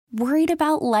Worried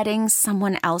about letting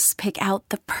someone else pick out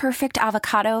the perfect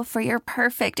avocado for your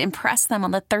perfect impress them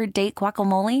on the third date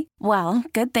guacamole? Well,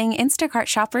 good thing Instacart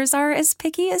shoppers are as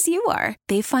picky as you are.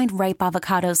 They find ripe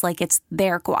avocados like it's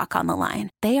their guac on the line.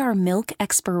 They are milk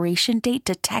expiration date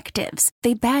detectives.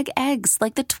 They bag eggs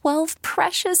like the 12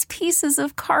 precious pieces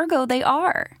of cargo they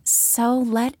are. So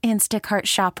let Instacart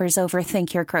shoppers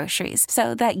overthink your groceries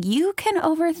so that you can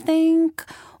overthink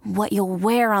what you'll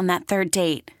wear on that third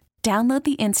date. Download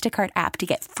the Instacart app to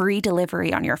get free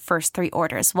delivery on your first 3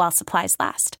 orders while supplies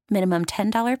last. Minimum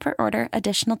 $10 per order.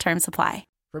 Additional terms apply.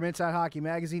 From Inside Hockey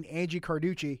Magazine, Angie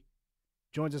Carducci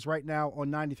joins us right now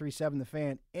on 93.7 The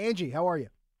Fan. Angie, how are you?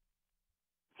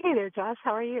 Hey there, Josh.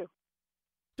 How are you?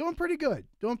 Doing pretty good.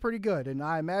 And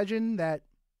I imagine that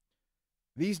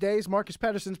these days Marcus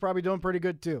Pettersson's probably doing pretty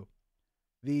good too.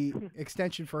 The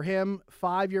extension for him,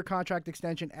 5-year contract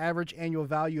extension, average annual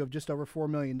value of just over $4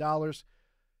 million.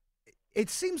 It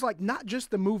seems like not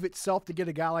just the move itself to get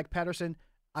a guy like Pettersson,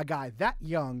 a guy that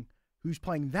young who's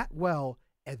playing that well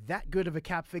at that good of a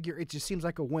cap figure, it just seems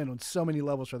like a win on so many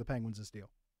levels for the Penguins this deal.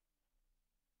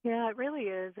 Yeah, it really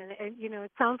is. And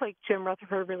it sounds like Jim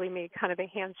Rutherford really made kind of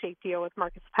a handshake deal with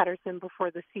Marcus Pettersson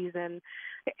before the season,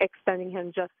 extending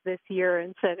him just this year,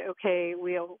 and said, okay,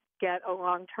 we'll get a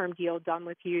long-term deal done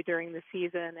with you during the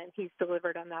season, and he's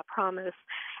delivered on that promise.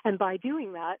 And by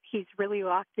doing that, he's really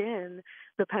locked in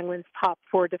the Penguins' top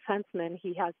 4 defensemen.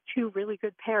 He has 2 really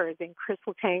good pairs in Chris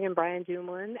Letang and Brian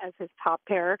Dumoulin as his top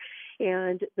pair.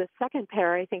 And the second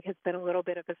pair, I think, has been a little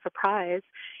bit of a surprise.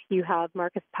 You have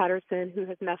Marcus Pettersson, who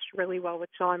has meshed really well with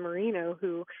John Marino,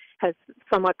 who has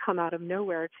somewhat come out of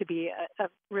nowhere to be a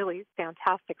really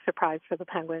fantastic surprise for the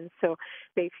Penguins. So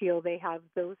they feel they have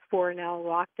those 4 now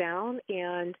locked down,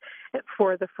 and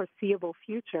for the foreseeable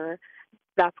future,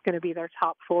 that's going to be their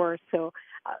top 4. So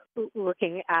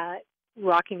looking at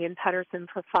locking in Pettersson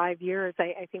for 5 years,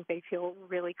 I think they feel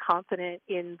really confident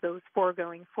in those 4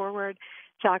 going forward.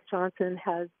 Jack Johnson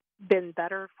has been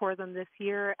better for them this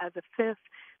year as a 5th.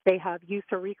 They have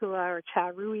Juuso Riikola or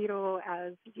Chad Ruhwedel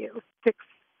as 6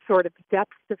 sort of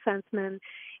depth defensemen,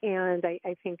 and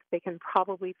I think they can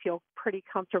probably feel pretty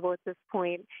comfortable at this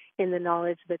point in the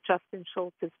knowledge that Justin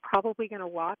Schultz is probably going to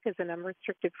walk as an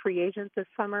unrestricted free agent this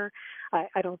summer.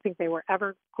 I don't think they were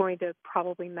ever going to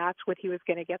probably match what he was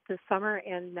going to get this summer,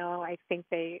 and no, I think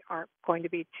they aren't going to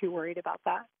be too worried about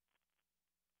that.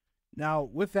 Now,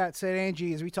 with that said,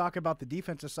 Angie, as we talk about the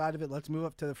defensive side of it, let's move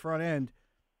up to the front end.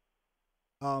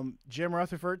 Jim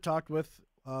Rutherford talked with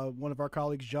one of our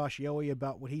colleagues, Josh Yohe,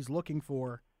 about what he's looking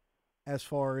for as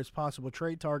far as possible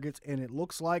trade targets, and it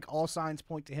looks like all signs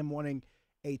point to him wanting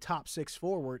a top 6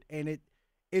 forward. And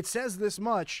it says this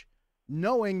much,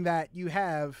 knowing that you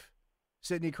have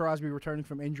Sidney Crosby returning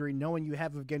from injury, knowing you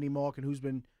have Evgeny Malkin, who's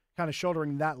been kind of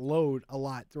shouldering that load a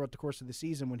lot throughout the course of the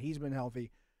season when he's been healthy,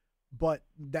 but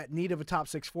that need of a top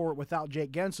 6 forward without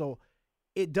Jake Gensel,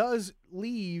 it does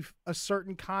leave a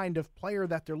certain kind of player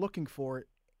that they're looking for.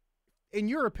 In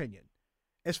your opinion,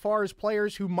 as far as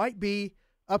players who might be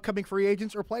upcoming free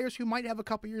agents or players who might have a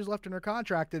couple years left in their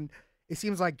contract, and it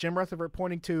seems like Jim Rutherford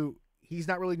pointing to he's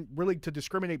not really to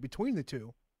discriminate between the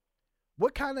two.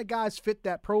 What kind of guys fit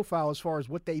that profile as far as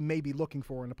what they may be looking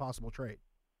for in a possible trade?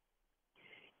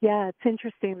 Yeah, it's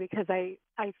interesting because I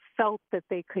felt that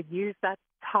they could use that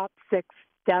top 6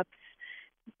 depth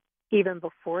even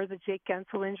before the Jake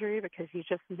Gensel injury, because you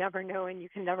just never know, and you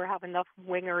can never have enough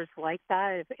wingers like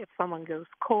that if someone goes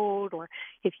cold or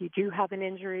if you do have an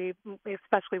injury,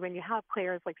 especially when you have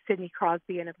players like Sidney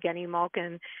Crosby and Evgeny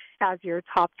Malkin as your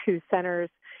top 2 centers.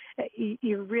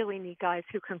 You really need guys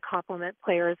who can complement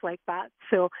players like that.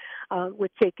 So with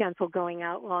Jake Gensel going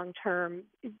out long term,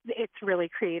 it's really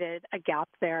created a gap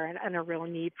there and a real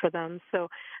need for them. So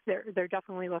they're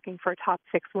definitely looking for a top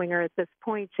 6 winger at this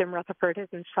point. Jim Rutherford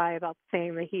isn't shy about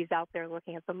saying that he's out there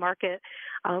looking at the market.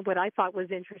 What I thought was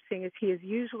interesting is he has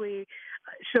usually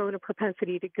shown a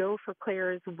propensity to go for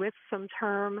players with some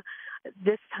term.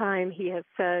 This time he has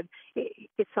said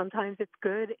sometimes it's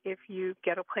good if you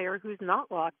get a player who's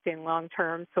not locked in long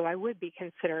term. So I would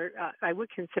consider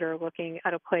looking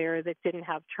at a player that didn't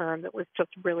have term, that was just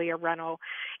really a rental.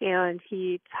 And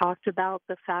he talked about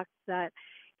the fact that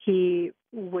he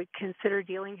would consider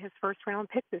dealing his first round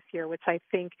pick this year, which I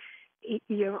think,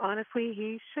 honestly,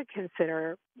 he should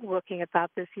consider looking at that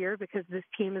this year, because this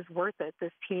team is worth it.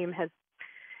 This team has,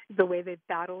 the way they've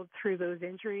battled through those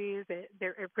injuries, it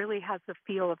really has the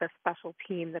feel of a special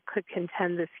team that could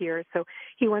contend this year. So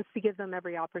he wants to give them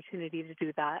every opportunity to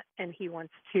do that, and he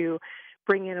wants to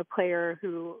bring in a player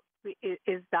who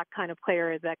is that kind of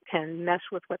player that can mesh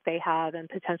with what they have and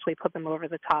potentially put them over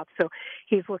the top. So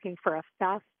he's looking for a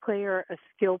fast player, a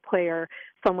skilled player,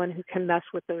 someone who can mesh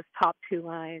with those top two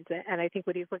lines. And I think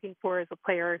what he's looking for is a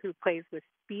player who plays with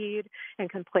speed and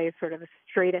can play sort of a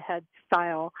straight ahead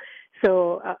style.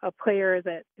 So a player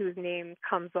whose name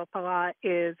comes up a lot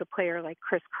is a player like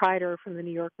Chris Kreider from the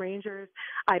New York Rangers.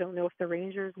 I don't know if the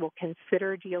Rangers will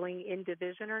consider dealing in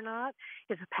division or not.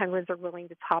 If the Penguins are willing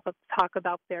to talk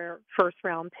about their first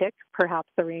round pick, perhaps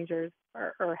the Rangers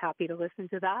are happy to listen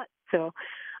to that. So,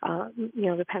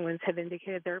 the Penguins have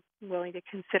indicated they're willing to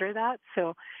consider that.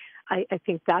 So I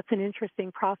think that's an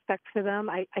interesting prospect for them.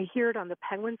 I hear it on the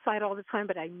Penguins side all the time,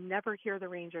 but I never hear the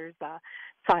Rangers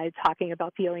side talking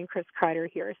about dealing Chris Kreider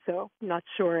here. So I'm not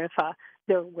sure if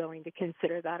they're willing to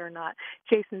consider that or not.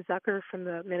 Jason Zucker from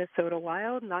the Minnesota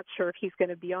Wild, not sure if he's going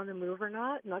to be on the move or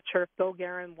not. Not sure if Bill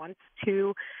Guerin wants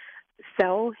to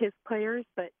sell his players,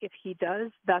 but if he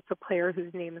does, that's a player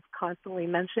whose name is constantly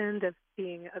mentioned as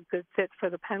being a good fit for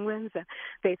the Penguins. And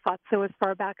they thought so as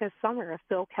far back as summer. If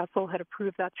Bill Kessel had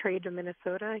approved that trade to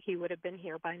Minnesota, he would have been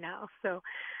here by now. So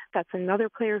that's another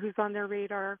player who's on their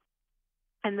radar.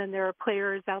 And then there are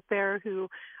players out there who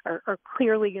are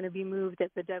clearly going to be moved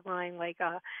at the deadline, like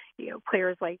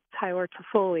players like Tyler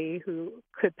Toffoli, who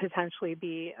could potentially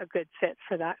be a good fit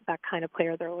for that kind of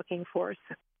player they're looking for.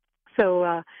 So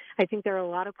I think there are a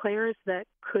lot of players that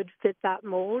could fit that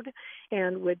mold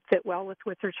and would fit well with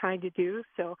what they're trying to do.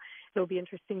 So it'll be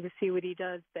interesting to see what he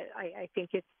does. But I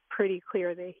think it's pretty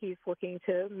clear that he's looking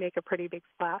to make a pretty big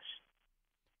splash.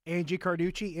 Angie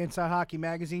Carducci, Inside Hockey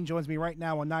Magazine, joins me right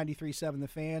now on 93.7 The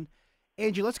Fan.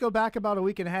 Angie, let's go back about a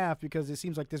week and a half because it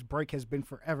seems like this break has been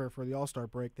forever for the All-Star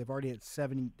break. They've already had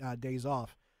 7 days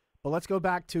off. But let's go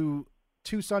back to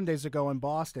 2 Sundays ago in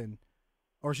Boston.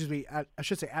 Or excuse me, I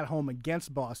should say at home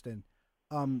against Boston.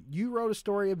 You wrote a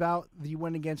story about the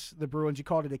win against the Bruins. You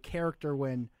called it a character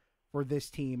win for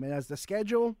this team. And as the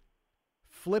schedule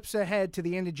flips ahead to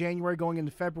the end of January going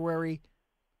into February,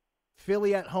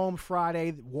 Philly at home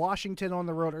Friday, Washington on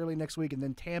the road early next week, and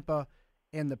then Tampa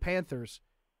and the Panthers.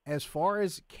 As far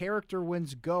as character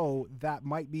wins go, that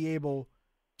might be able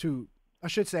to, I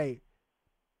should say,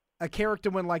 a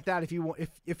character win like that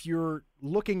if you're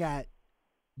looking at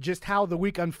just how the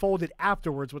week unfolded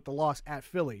afterwards with the loss at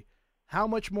Philly. How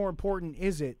much more important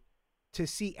is it to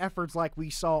see efforts like we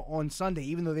saw on Sunday,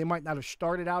 even though they might not have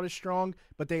started out as strong,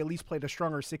 but they at least played a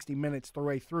stronger 60 minutes the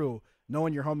way through,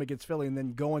 knowing you're home against Philly and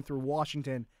then going through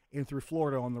Washington and through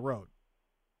Florida on the road?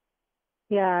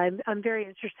 Yeah, I'm very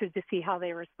interested to see how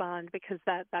they respond because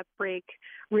that break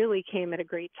really came at a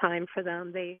great time for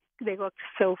them. They looked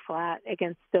so flat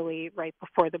against Philly right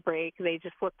before the break. They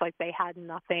just looked like they had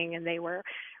nothing and they were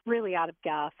really out of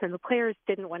gas. And the players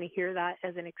didn't want to hear that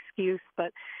as an excuse,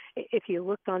 but if you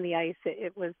looked on the ice,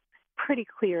 it was pretty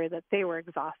clear that they were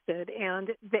exhausted,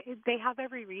 and they have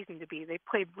every reason to be. They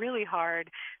played really hard.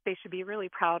 They should be really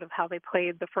proud of how they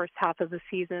played the first half of the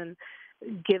season,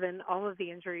 given all of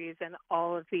the injuries and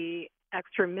all of the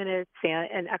extra minutes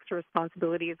and extra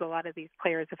responsibilities a lot of these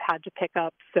players have had to pick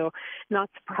up. So not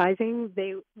surprising.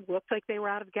 They looked like they were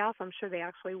out of gas. I'm sure they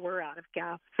actually were out of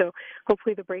gas. So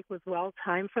hopefully the break was well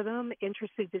timed for them.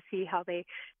 Interested to see how they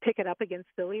pick it up against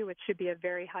Philly, which should be a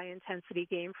very high intensity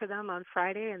game for them on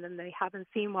Friday. And then they haven't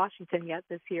seen Washington yet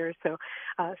this year. So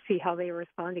see how they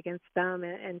respond against them.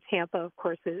 And Tampa, of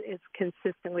course, is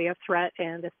consistently a threat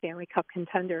and a Stanley Cup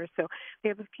contender. So they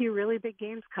have a few really big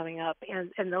games coming up,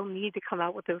 and they'll need to come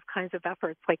out with those kinds of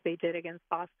efforts like they did against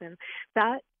Boston.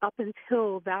 That, up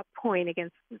until that point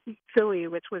against Philly,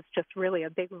 which was just really a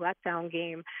big letdown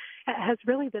game, has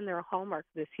really been their hallmark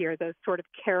this year, those sort of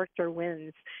character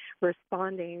wins,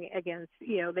 responding against,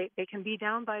 they can be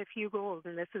down by a few goals,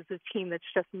 and this is a team that's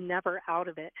just never out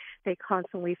of it. They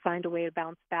constantly find a way to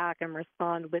bounce back and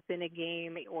respond within a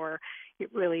game or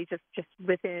really just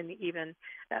within even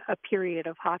a period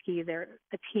of hockey. They're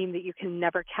a team that you can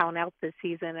never count out this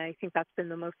season, and I think that's been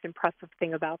the most impressive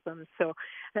thing about them. So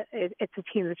it's a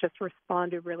team that just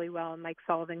responded really well, and Mike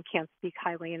Sullivan can't speak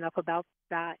highly enough about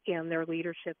that and their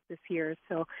leadership this year.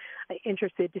 So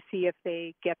interested to see if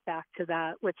they get back to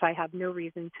that, which I have no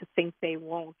reason to think they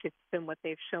won't. It's been what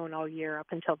they've shown all year up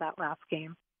until that last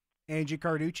game. Angie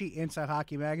Carducci, Inside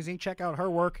Hockey Magazine. Check out her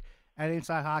work at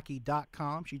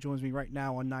InsideHockey.com. She joins me right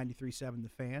now on 93.7 The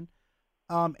Fan.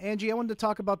 Angie, I wanted to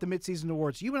talk about the midseason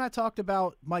awards. You and I talked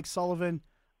about Mike Sullivan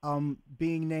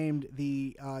being named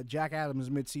the Jack Adams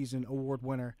midseason award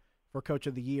winner for Coach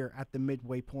of the Year at the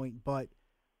midway point, but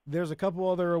there's a couple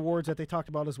other awards that they talked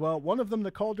about as well. One of them,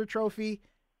 the Calder Trophy,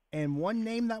 and one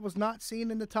name that was not seen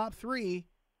in the top 3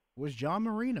 was John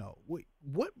Marino.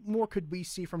 What more could we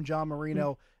see from John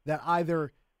Marino that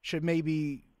either should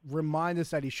maybe remind us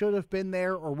that he should have been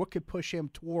there, or what could push him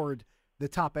toward the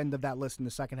top end of that list in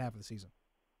the second half of the season?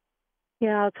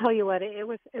 Yeah, I'll tell you what, it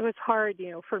was hard,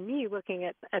 for me looking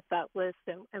at that list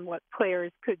and what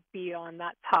players could be on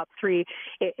that top three.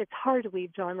 It's hard to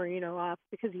leave John Marino off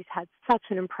because he's had such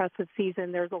an impressive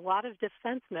season. There's a lot of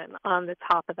defensemen on the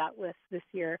top of that list this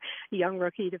year, young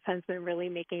rookie defensemen really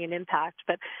making an impact.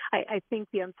 But I think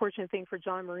the unfortunate thing for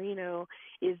John Marino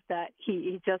is that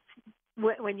he just,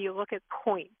 when you look at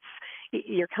points,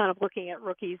 you're kind of looking at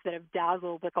rookies that have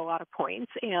dazzled with a lot of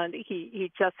points, and he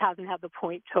just hasn't had the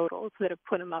point totals that have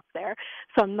put him up there.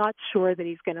 So I'm not sure that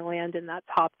he's going to land in that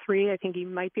top three. I think he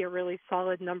might be a really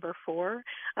solid number 4.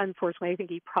 Unfortunately, I think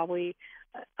he probably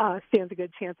stands a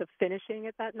good chance of finishing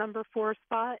at that number 4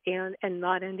 spot and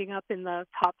not ending up in the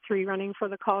top 3 running for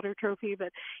the Calder Trophy, but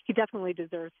he definitely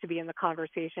deserves to be in the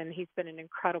conversation. He's been an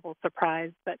incredible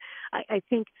surprise, but I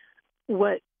think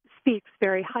what speaks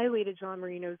very highly to John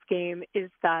Marino's game is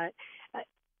that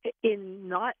in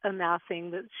not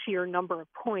amassing the sheer number of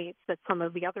points that some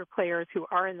of the other players who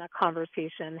are in that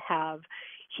conversation have,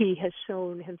 he has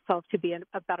shown himself to be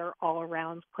a better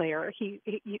all-around player.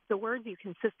 The words you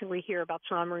consistently hear about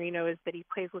John Marino is that he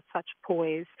plays with such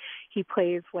poise. He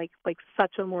plays like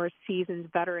such a more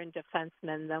seasoned veteran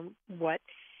defenseman than what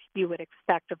you would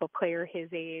expect of a player his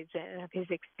age and his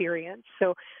experience.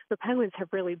 So the Penguins have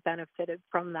really benefited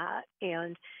from that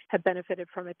and have benefited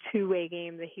from a two-way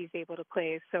game that he's able to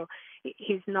play. So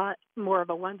he's not more of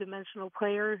a one-dimensional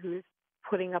player who's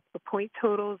putting up the point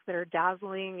totals that are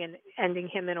dazzling and ending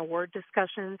him in award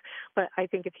discussions. But I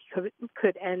think if he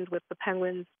could end with the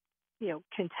Penguins,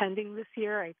 contending this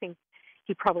year, I think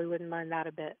he probably wouldn't mind that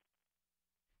a bit.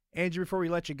 Angie, before we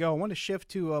let you go, I want to shift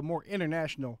to a more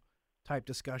international type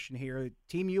discussion here.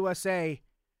 Team USA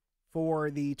for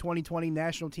the 2020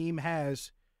 national team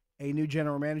has a new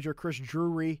general manager. Chris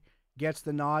Drury gets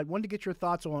the nod. Wanted to get your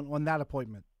thoughts on that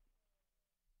appointment.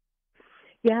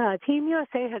 Yeah, Team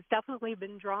USA has definitely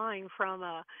been drawing from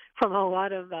a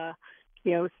lot of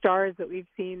stars that we've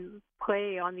seen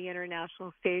play on the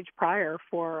international stage prior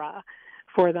for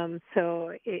them.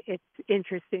 So it's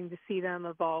interesting to see them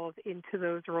evolve into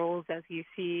those roles. As you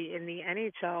see in the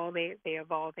NHL, they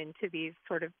evolve into these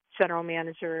sort of general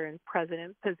manager and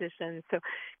president positions. So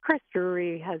Chris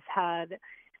Drury has had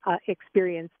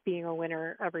experience being a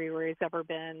winner everywhere he's ever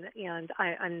been, and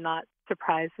I'm not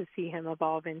surprised to see him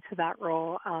evolve into that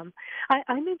role. I'm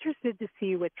interested to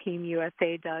see what Team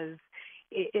USA does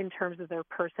in terms of their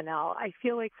personnel. I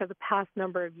feel like for the past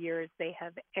number of years, they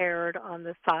have erred on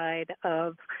the side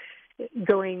of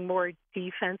going more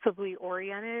defensively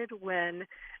oriented when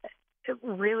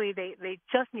really they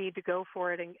just need to go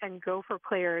for it and go for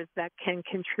players that can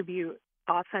contribute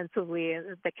offensively,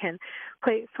 that can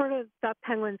play sort of that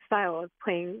Penguin style of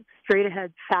playing straight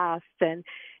ahead fast and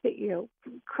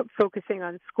focusing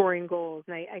on scoring goals.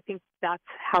 And I think that's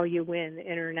how you win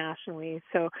internationally.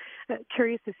 So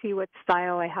curious to see what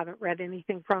style. I haven't read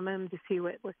anything from him to see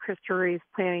what Chris Drury is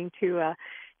planning to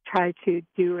try to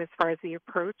do as far as the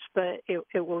approach, but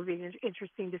it will be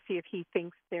interesting to see if he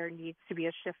thinks there needs to be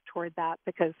a shift toward that,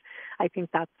 because I think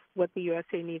that's what the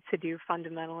USA needs to do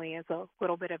fundamentally, is a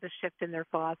little bit of a shift in their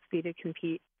philosophy to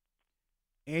compete.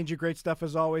 Angie, great stuff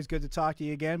as always. Good to talk to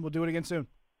you again. We'll do it again soon.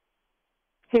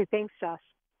 Hey, thanks, Josh.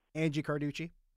 Angie Carducci,